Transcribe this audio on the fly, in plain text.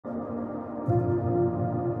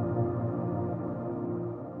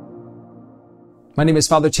My name is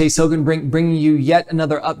Father Chase Hilgenbrinck, bringing you yet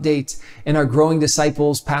another update in our Growing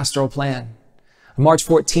Disciples pastoral plan. On March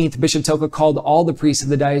 14th, Bishop Toka called all the priests of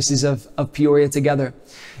the Diocese of Peoria together.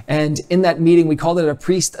 And in that meeting, we called it a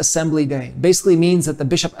priest assembly day. Basically means that the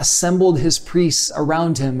bishop assembled his priests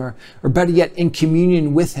around him, or better yet, in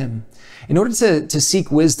communion with him, in order to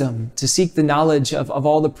seek wisdom, to seek the knowledge of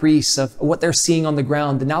all the priests, of what they're seeing on the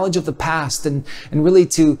ground, the knowledge of the past, and really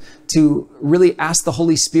to really ask the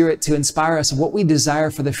Holy Spirit to inspire us of what we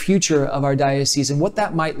desire for the future of our diocese and what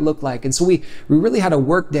that might look like. And so we really had a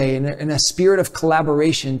work day in a spirit of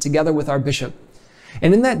collaboration together with our bishop.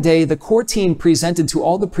 And in that day, the core team presented to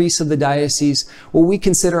all the priests of the diocese what we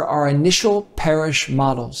consider our initial parish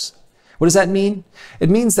models. What does that mean? It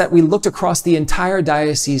means that we looked across the entire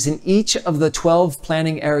diocese in each of the 12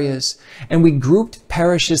 planning areas, and we grouped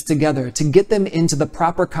parishes together to get them into the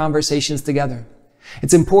proper conversations together.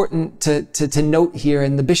 It's important to note here,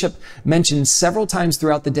 and the bishop mentioned several times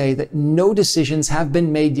throughout the day, that no decisions have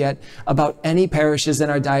been made yet about any parishes in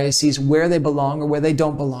our diocese, where they belong or where they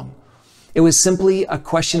don't belong. It was simply a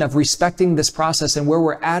question of respecting this process, and where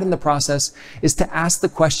we're at in the process is to ask the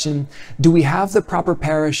question, do we have the proper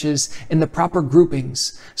parishes in the proper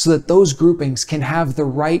groupings so that those groupings can have the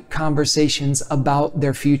right conversations about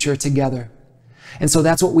their future together? And so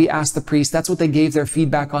that's what we asked the priests. That's what they gave their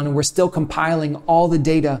feedback on, and we're still compiling all the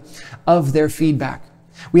data of their feedback.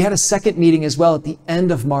 We had a second meeting as well at the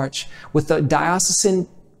end of March with the Diocesan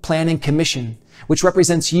Planning Commission, which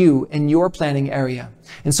represents you in your planning area.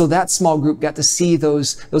 And so that small group got to see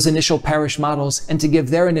those initial parish models and to give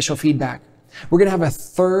their initial feedback. We're going to have a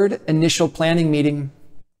third initial planning meeting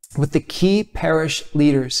with the key parish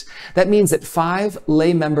leaders. That means that 5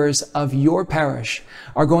 lay members of your parish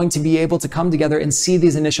are going to be able to come together and see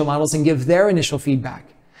these initial models and give their initial feedback.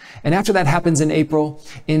 And after that happens in April,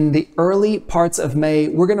 in the early parts of May,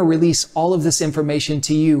 we're going to release all of this information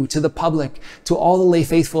to you, to the public, to all the lay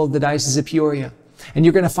faithful of the Diocese of Peoria. And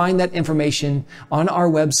you're going to find that information on our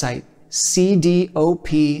website,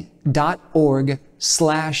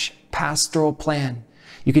 cdop.org/pastoral plan.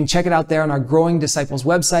 You can check it out there on our Growing Disciples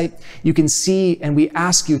website. You can see, and we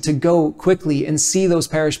ask you to go quickly and see those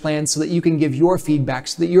parish plans so that you can give your feedback,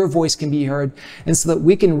 so that your voice can be heard, and so that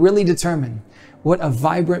we can really determine what a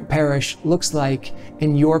vibrant parish looks like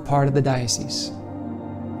in your part of the diocese.